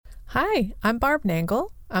Hi, I'm Barb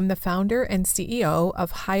Nangle. I'm the founder and CEO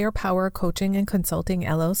of Higher Power Coaching and Consulting,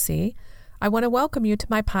 LLC. I want to welcome you to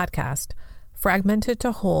my podcast, Fragmented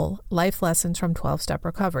to Whole, Life Lessons from 12-Step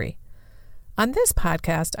Recovery. On this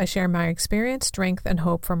podcast, I share my experience, strength, and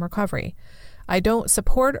hope from recovery. I don't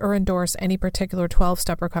support or endorse any particular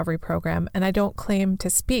 12-step recovery program, and I don't claim to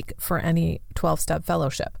speak for any 12-step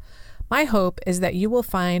fellowship. My hope is that you will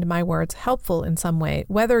find my words helpful in some way,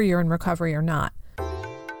 whether you're in recovery or not.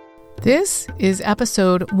 This is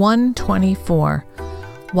episode 124,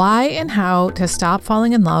 Why and How to Stop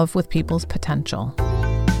Falling in Love with People's Potential.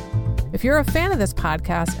 If you're a fan of this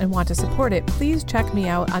podcast and want to support it, please check me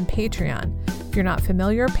out on Patreon. If you're not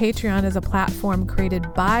familiar, Patreon is a platform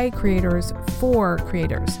created by creators for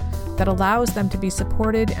creators that allows them to be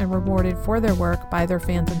supported and rewarded for their work by their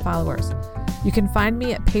fans and followers. You can find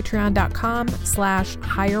me at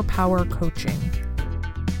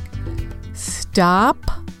patreon.com/higherpowercoaching. Stop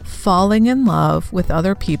falling in love with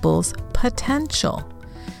other people's potential.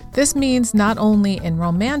 This means not only in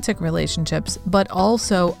romantic relationships, but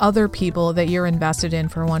also other people that you're invested in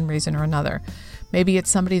for one reason or another. Maybe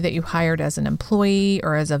it's somebody that you hired as an employee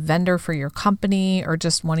or as a vendor for your company or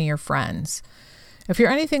just one of your friends. If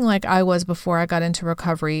you're anything like I was before I got into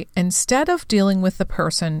recovery, instead of dealing with the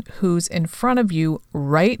person who's in front of you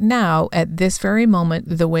right now at this very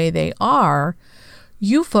moment the way they are,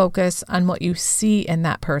 you focus on what you see in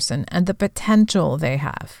that person and the potential they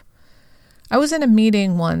have. I was in a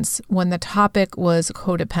meeting once when the topic was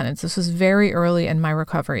codependence. This was very early in my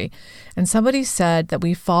recovery. And somebody said that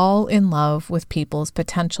we fall in love with people's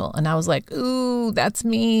potential. And I was like, ooh, that's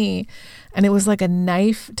me. And it was like a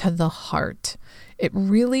knife to the heart. It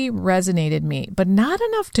really resonated me, but not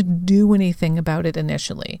enough to do anything about it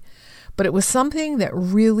initially. But it was something that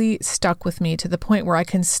really stuck with me to the point where I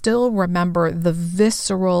can still remember the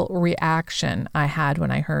visceral reaction I had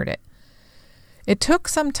when I heard it. It took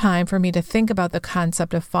some time for me to think about the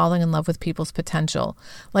concept of falling in love with people's potential.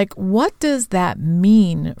 Like, what does that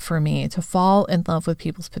mean for me to fall in love with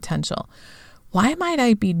people's potential? Why might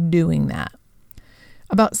I be doing that?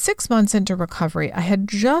 About 6 months into recovery, I had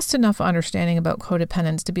just enough understanding about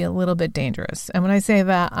codependence to be a little bit dangerous. And when I say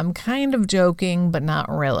that, I'm kind of joking, but not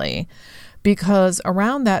really. Because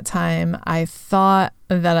around that time, I thought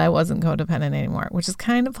that I wasn't codependent anymore, which is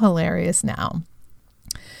kind of hilarious now.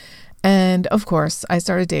 And of course, I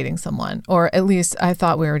started dating someone, or at least I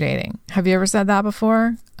thought we were dating. Have you ever said that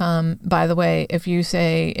before? By the way, if you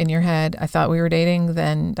say in your head, I thought we were dating,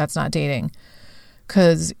 then that's not dating.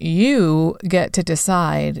 Because you get to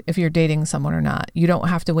decide if you're dating someone or not. You don't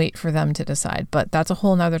have to wait for them to decide, but that's a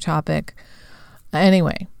whole nother topic.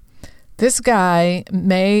 Anyway, this guy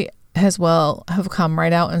may as well have come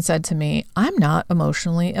right out and said to me, I'm not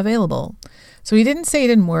emotionally available. So he didn't say it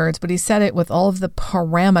in words, but he said it with all of the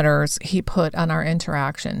parameters he put on our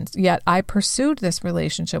interactions. Yet I pursued this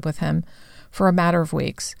relationship with him for a matter of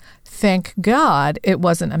weeks. Thank God it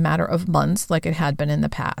wasn't a matter of months like it had been in the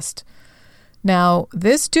past. Now,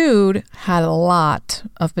 this dude had a lot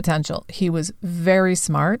of potential. He was very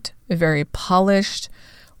smart, very polished,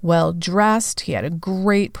 well-dressed. He had a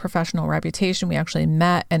great professional reputation. We actually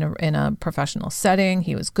met in a professional setting.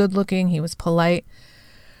 He was good-looking. He was polite.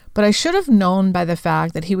 But I should have known by the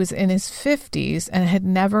fact that he was in his 50s and had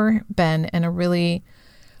never been in a really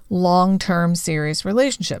long-term serious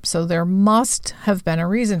relationship. So there must have been a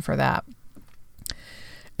reason for that.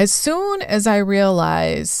 As soon as I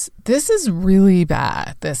realized this is really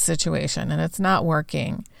bad, this situation, and it's not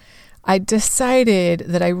working, I decided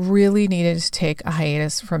that I really needed to take a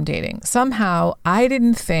hiatus from dating. Somehow, I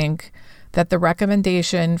didn't think that the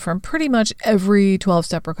recommendation from pretty much every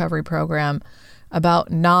 12-step recovery program about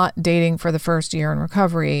not dating for the first year in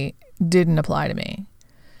recovery didn't apply to me.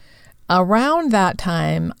 Around that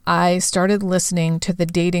time, I started listening to the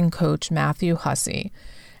dating coach, Matthew Hussey.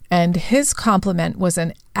 And his content was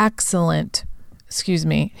an excellent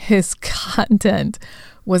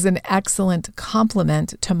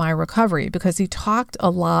compliment to my recovery because he talked a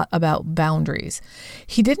lot about boundaries.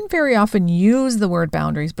 He didn't very often use the word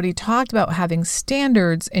boundaries, but he talked about having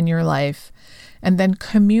standards in your life and then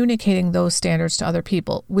communicating those standards to other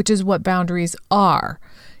people, which is what boundaries are.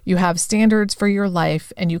 You have standards for your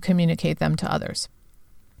life and you communicate them to others.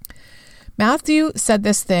 Matthew said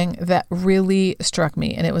this thing that really struck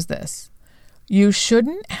me, and it was this. You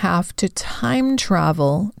shouldn't have to time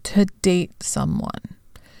travel to date someone.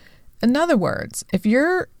 In other words, if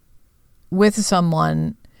you're with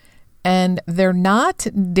someone and they're not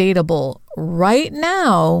dateable right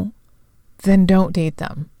now, then don't date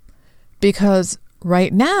them. Because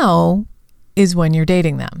right now is when you're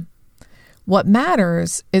dating them. What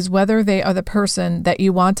matters is whether they are the person that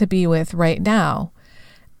you want to be with right now.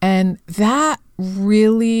 And that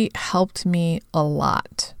really helped me a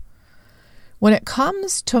lot. When it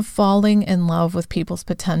comes to falling in love with people's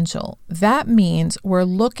potential, that means we're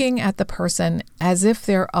looking at the person as if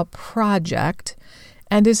they're a project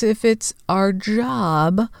and as if it's our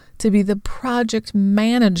job to be the project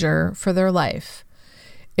manager for their life.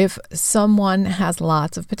 If someone has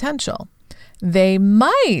lots of potential, they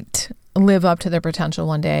might live up to their potential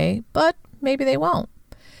one day, but maybe they won't.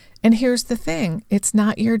 And here's the thing, it's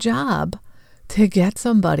not your job to get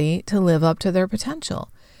somebody to live up to their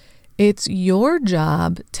potential. It's your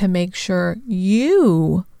job to make sure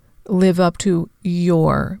you live up to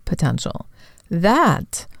your potential.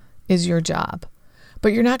 That is your job.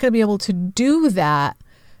 But you're not going to be able to do that.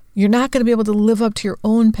 You're not going to be able to live up to your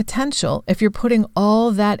own potential if you're putting all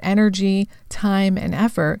that energy, time, and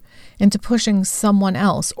effort into pushing someone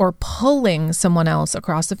else or pulling someone else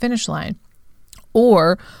across the finish line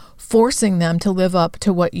or forcing them to live up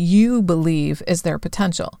to what you believe is their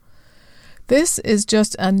potential. This is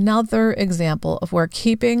just another example of where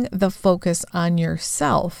keeping the focus on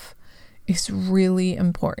yourself is really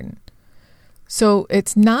important. So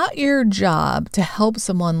it's not your job to help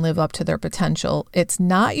someone live up to their potential. It's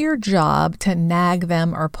not your job to nag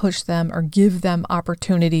them or push them or give them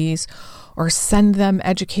opportunities or send them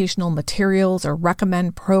educational materials or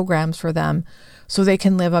recommend programs for them so they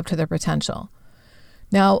can live up to their potential.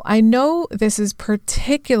 Now, I know this is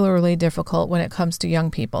particularly difficult when it comes to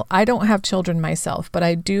young people. I don't have children myself, but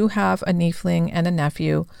I do have a niefling and a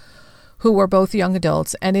nephew who are both young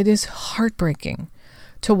adults, and it is heartbreaking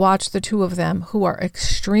to watch the two of them, who are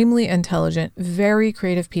extremely intelligent, very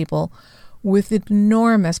creative people with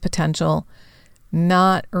enormous potential,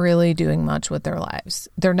 not really doing much with their lives.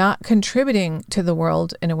 They're not contributing to the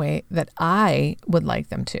world in a way that I would like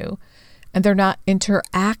them to, and they're not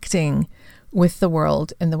interacting with the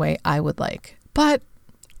world in the way I would like. But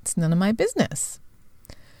it's none of my business.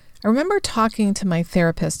 I remember talking to my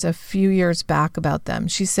therapist a few years back about them.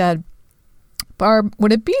 She said, "Barb,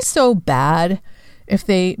 would it be so bad if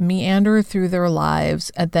they meandered through their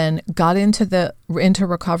lives and then got into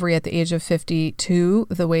recovery at the age of 52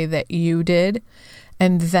 the way that you did,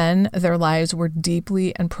 and then their lives were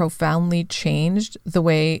deeply and profoundly changed the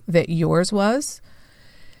way that yours was?"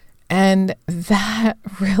 And that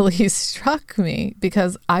really struck me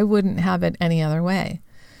because I wouldn't have it any other way.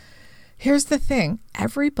 Here's the thing.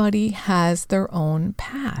 Everybody has their own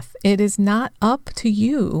path. It is not up to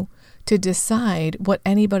you to decide what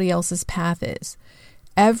anybody else's path is.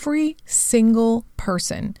 Every single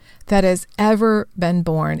person that has ever been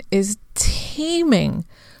born is teeming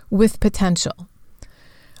with potential.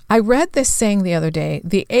 I read this saying the other day,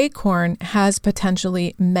 the acorn has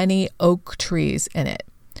potentially many oak trees in it.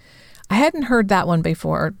 I hadn't heard that one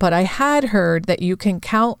before, but I had heard that you can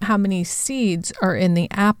count how many seeds are in the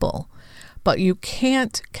apple, but you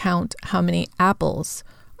can't count how many apples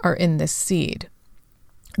are in this seed.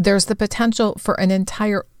 There's the potential for an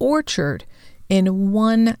entire orchard in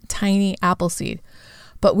one tiny apple seed,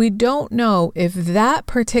 but we don't know if that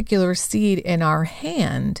particular seed in our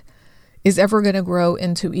hand is ever going to grow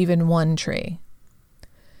into even one tree.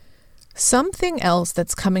 Something else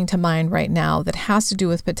that's coming to mind right now that has to do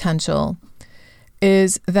with potential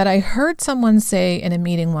is that I heard someone say in a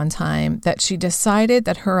meeting one time that she decided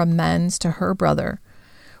that her amends to her brother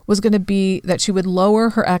was going to be that she would lower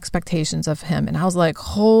her expectations of him. And I was like,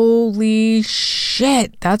 holy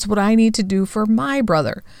shit, that's what I need to do for my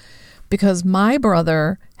brother, because my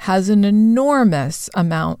brother has an enormous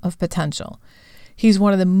amount of potential. He's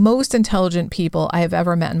one of the most intelligent people I have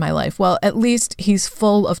ever met in my life. Well, at least he's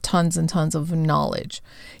full of tons and tons of knowledge.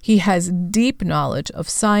 He has deep knowledge of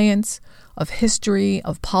science, of history,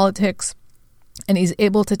 of politics, and he's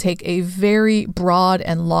able to take a very broad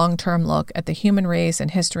and long-term look at the human race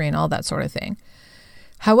and history and all that sort of thing.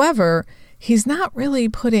 However, he's not really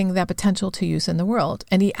putting that potential to use in the world,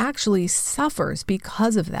 and he actually suffers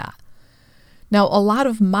because of that. Now, a lot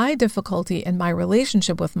of my difficulty in my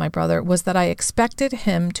relationship with my brother was that I expected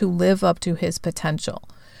him to live up to his potential,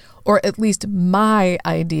 or at least my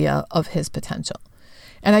idea of his potential.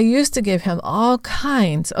 And I used to give him all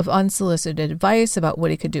kinds of unsolicited advice about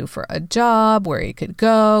what he could do for a job, where he could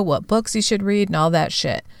go, what books he should read, and all that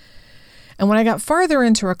shit. And when I got further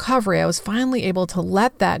into recovery, I was finally able to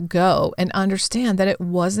let that go and understand that it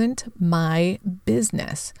wasn't my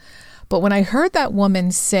business. But when I heard that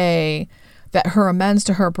woman say that her amends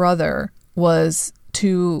to her brother was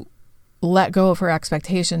to let go of her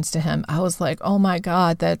expectations to him, I was like, oh my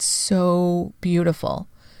God, that's so beautiful.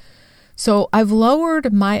 So I've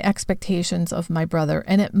lowered my expectations of my brother,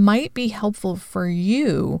 and it might be helpful for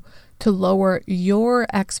you to lower your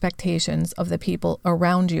expectations of the people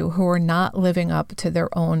around you who are not living up to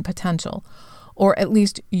their own potential, or at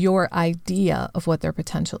least your idea of what their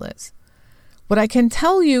potential is. What I can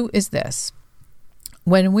tell you is this: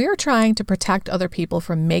 when we're trying to protect other people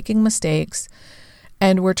from making mistakes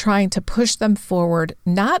and we're trying to push them forward,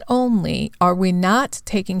 not only are we not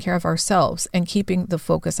taking care of ourselves and keeping the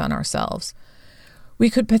focus on ourselves, we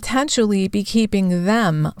could potentially be keeping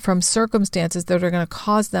them from circumstances that are going to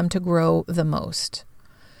cause them to grow the most.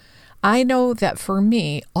 I know that for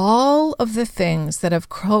me, all of the things that have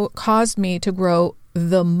caused me to grow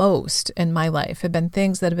the most in my life have been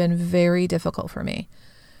things that have been very difficult for me.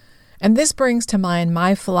 And this brings to mind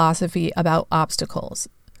my philosophy about obstacles.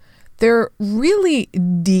 They're really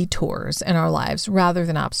detours in our lives rather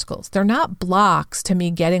than obstacles. They're not blocks to me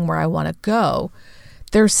getting where I want to go.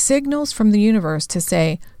 They're signals from the universe to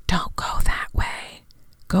say, don't go that way.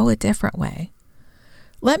 Go a different way.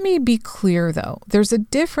 Let me be clear, though. There's a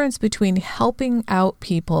difference between helping out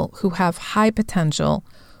people who have high potential,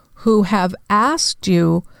 who have asked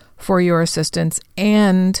you for your assistance,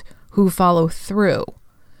 and who follow through.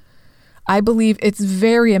 I believe it's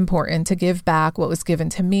very important to give back what was given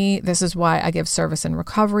to me. This is why I give service and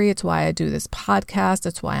recovery. It's why I do this podcast.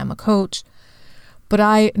 It's why I'm a coach. But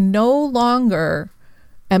I no longer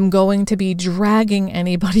am going to be dragging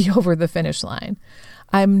anybody over the finish line.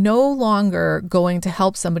 I'm no longer going to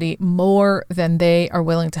help somebody more than they are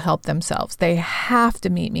willing to help themselves. They have to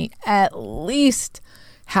meet me at least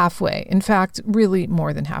halfway. In fact, really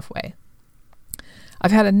more than halfway.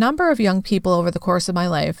 I've had a number of young people over the course of my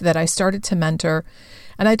life that I started to mentor,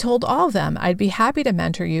 and I told all of them, I'd be happy to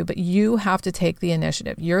mentor you, but you have to take the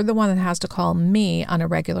initiative. You're the one that has to call me on a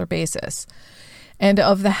regular basis. And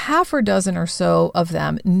of the half or dozen or so of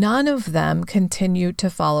them, none of them continued to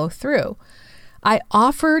follow through. I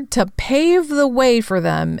offered to pave the way for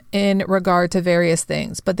them in regard to various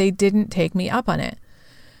things, but they didn't take me up on it.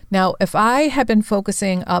 Now, if I had been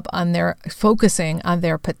focusing on their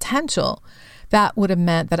potential, that would have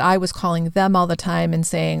meant that I was calling them all the time and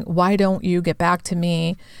saying, why don't you get back to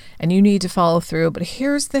me? And you need to follow through. But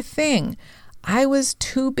here's the thing. I was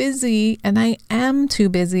too busy, and I am too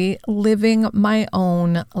busy living my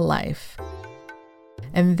own life.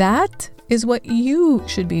 And that is what you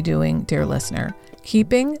should be doing, dear listener,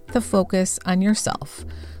 keeping the focus on yourself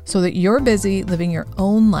so that you're busy living your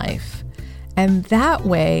own life. And that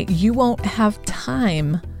way you won't have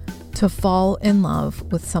time to fall in love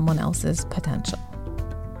with someone else's potential.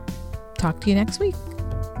 Talk to you next week.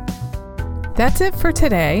 That's it for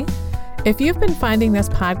today. If you've been finding this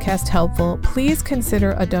podcast helpful, please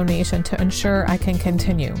consider a donation to ensure I can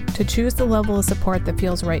continue. To choose the level of support that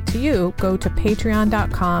feels right to you, go to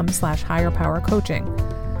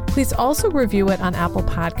patreon.com/higherpowercoaching. Please also review it on Apple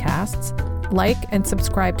Podcasts, like and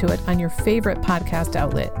subscribe to it on your favorite podcast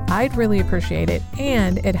outlet. I'd really appreciate it,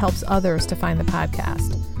 and it helps others to find the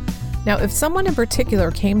podcast. Now, if someone in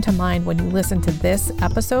particular came to mind when you listened to this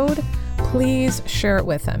episode, please share it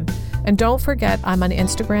with them. And don't forget, I'm on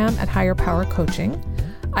Instagram at Higher Power Coaching.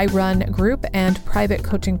 I run group and private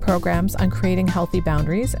coaching programs on creating healthy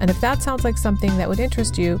boundaries. And if that sounds like something that would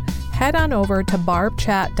interest you, head on over to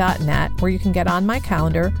barbchat.net, where you can get on my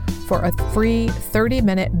calendar for a free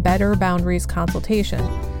 30-minute Better Boundaries consultation.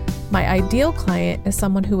 My ideal client is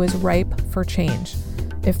someone who is ripe for change.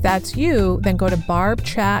 If that's you, then go to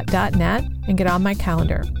barbchat.net and get on my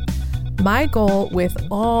calendar. My goal with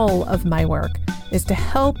all of my work is to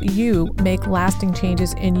help you make lasting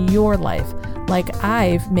changes in your life, like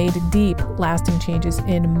I've made deep, lasting changes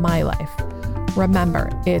in my life.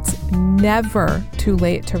 Remember, it's never too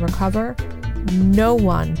late to recover. No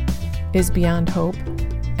one is beyond hope,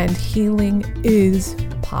 and healing is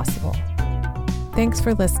possible. Thanks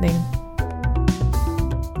for listening.